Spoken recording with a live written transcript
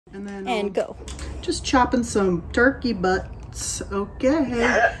And go. Just chopping some turkey butts.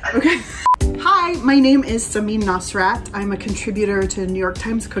 Okay. Okay. Hi, my name is Samin Nosrat. I'm a contributor to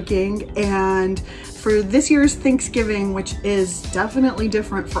NYT Cooking, and for this year's Thanksgiving, which is definitely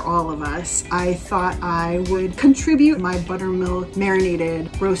different for all of us, I thought I would contribute my buttermilk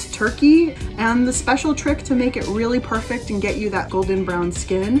marinated roast turkey. And the special trick to make it really perfect and get you that golden brown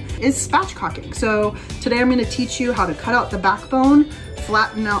skin is spatchcocking. So today I'm going to teach you how to cut out the backbone,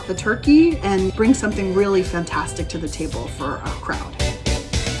 flatten out the turkey, and bring something really fantastic to the table for our crowd.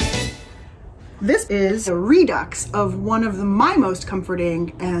 This is a redux of one of my most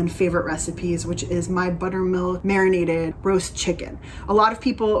comforting and favorite recipes, which is my buttermilk marinated roast chicken. A lot of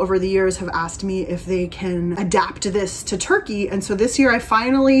people over the years have asked me if they can adapt this to turkey, and so this year I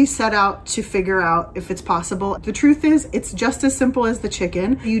finally set out to figure out if it's possible. The truth is, it's just as simple as the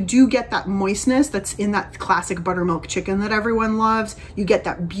chicken. You do get that moistness that's in that classic buttermilk chicken that everyone loves. You get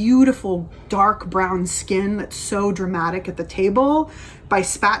that beautiful dark brown skin that's so dramatic at the table. By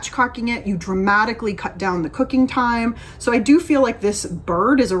spatchcocking it, you dramatically cut down the cooking time. So I do feel like this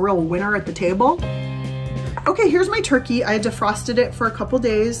bird is a real winner at the table. Okay, here's my turkey. I defrosted it for a couple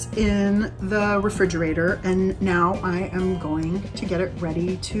days in the refrigerator, and now I am going to get it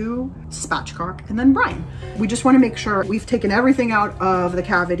ready to spatchcock and then brine. We just want to make sure we've taken everything out of the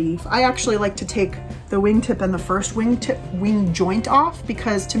cavity. I actually like to take the wingtip and the first wing joint off,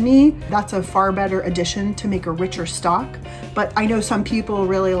 because to me, that's a far better addition to make a richer stock. But I know some people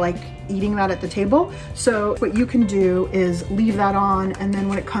really like eating that at the table. So what you can do is leave that on, and then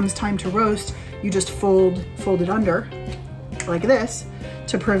when it comes time to roast, you just fold it under like this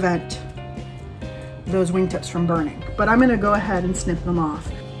to prevent those wingtips from burning. But I'm gonna go ahead and snip them off.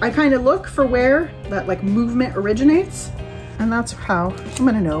 I kind of look for where that like movement originates, and that's how I'm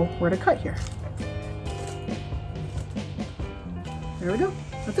gonna know where to cut here. There we go,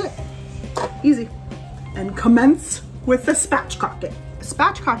 that's it, easy. And commence with the spatchcocking.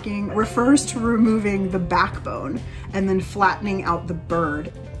 Spatchcocking refers to removing the backbone and then flattening out the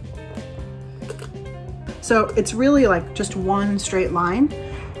bird. So it's really like just one straight line.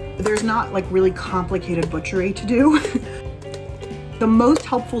 There's not like really complicated butchery to do. The most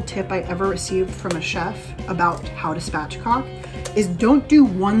helpful tip I ever received from a chef about how to spatchcock is don't do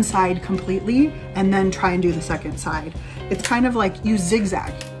one side completely and then try and do the second side. It's kind of like you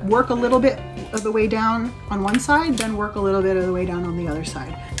zigzag. Work a little bit of the way down on one side, then work a little bit of the way down on the other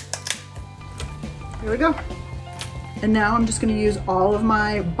side. There we go. And now I'm just gonna use all of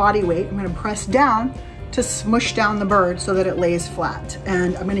my body weight. I'm gonna press down to smush down the bird so that it lays flat.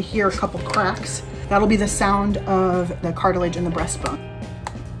 And I'm gonna hear a couple cracks. That'll be the sound of the cartilage in the breastbone.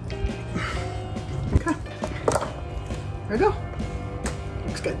 Okay, there we go.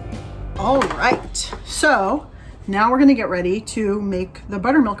 Looks good. All right, so now we're gonna get ready to make the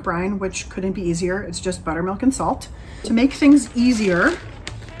buttermilk brine, which couldn't be easier. It's just buttermilk and salt. To make things easier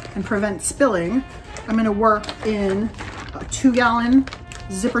and prevent spilling, I'm gonna work in a 2-gallon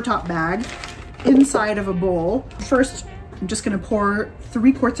zipper top bag inside of a bowl. First, I'm just gonna pour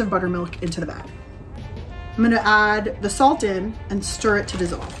 3 quarts of buttermilk into the bag. I'm gonna add the salt in and stir it to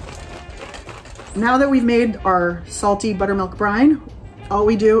dissolve. Now that we've made our salty buttermilk brine, all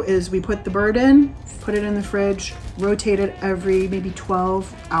we do is we put the bird in, put it in the fridge, rotate it every maybe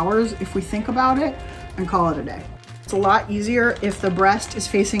 12 hours if we think about it, and call it a day. It's a lot easier if the breast is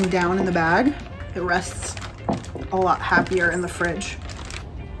facing down in the bag. It rests a lot happier in the fridge.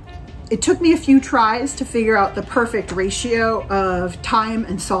 It took me a few tries to figure out the perfect ratio of thyme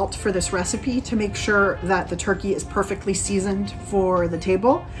and salt for this recipe to make sure that the turkey is perfectly seasoned for the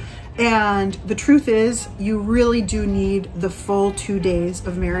table. And the truth is, you really do need the full 2 days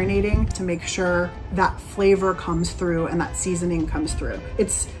of marinating to make sure that flavor comes through and that seasoning comes through.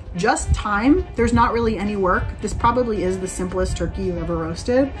 It's just thyme. There's not really any work. This probably is the simplest turkey you've ever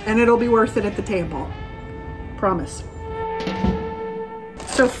roasted, and it'll be worth it at the table. Promise.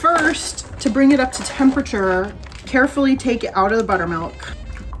 So first, to bring it up to temperature, carefully take it out of the buttermilk.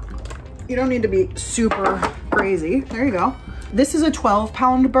 You don't need to be super crazy. There you go. This is a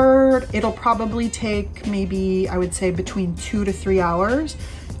 12-pound bird. It'll probably take maybe, I would say, between 2 to 3 hours.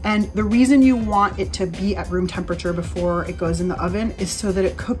 And the reason you want it to be at room temperature before it goes in the oven is so that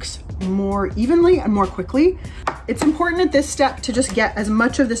it cooks more evenly and more quickly. It's important at this step to just get as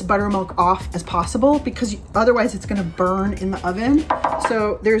much of this buttermilk off as possible, because otherwise it's gonna burn in the oven.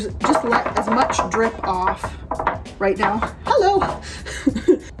 So there's just let as much drip off right now. Hello.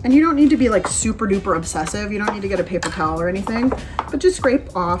 And you don't need to be like super duper obsessive. You don't need to get a paper towel or anything, but just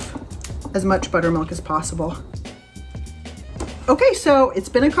scrape off as much buttermilk as possible. Okay, so it's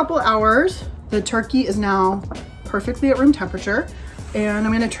been a couple hours. The turkey is now perfectly at room temperature. and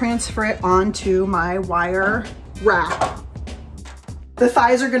I'm gonna transfer it onto my wire rack. The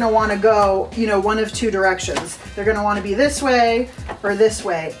thighs are gonna wanna go, you know, one of two directions. They're gonna wanna be this way or this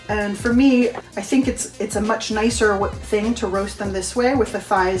way. And for me, I think it's a much nicer thing to roast them this way with the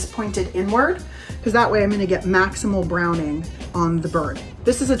thighs pointed inward, because that way I'm gonna get maximal browning on the bird.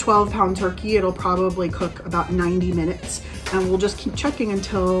 This is a 12-pound turkey. It'll probably cook about 90 minutes, and we'll just keep checking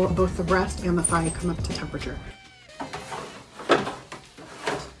until both the breast and the thigh come up to temperature.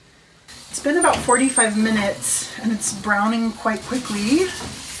 It's been about 45 minutes and it's browning quite quickly.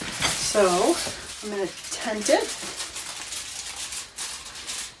 So I'm gonna tent it.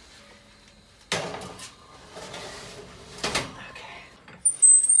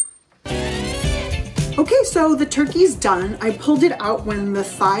 Okay, so the turkey's done. I pulled it out when the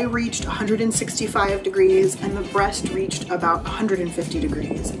thigh reached 165 degrees and the breast reached about 150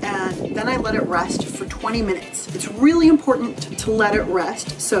 degrees. And then I let it rest for 20 minutes. It's really important to let it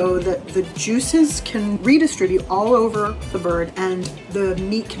rest so that the juices can redistribute all over the bird and the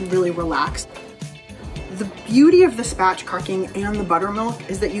meat can really relax. The beauty of the spatchcocking and the buttermilk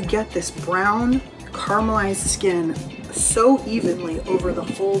is that you get this brown caramelized skin so evenly over the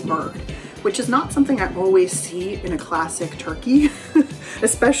whole bird, which is not something I always see in a classic turkey,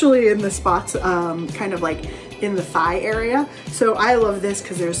 especially in the spots kind of like in the thigh area. So I love this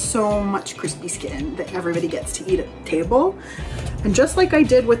because there's so much crispy skin that everybody gets to eat at the table. And just like I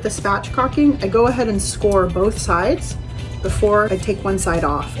did with the spatchcocking, I go ahead and score both sides before I take one side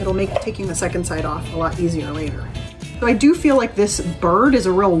off. It'll make taking the second side off a lot easier later. So I do feel like this bird is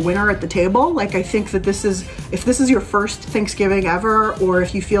a real winner at the table. Like, I think that if this is your first Thanksgiving ever, or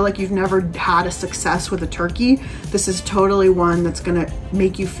if you feel like you've never had a success with a turkey, this is totally one that's gonna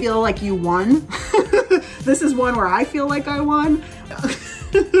make you feel like you won. This is one where I feel like I won.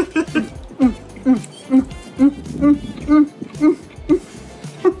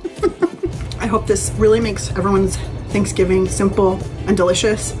 I hope this really makes everyone's Thanksgiving simple and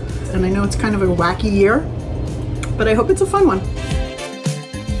delicious. And I know it's kind of a wacky year, but I hope it's a fun one.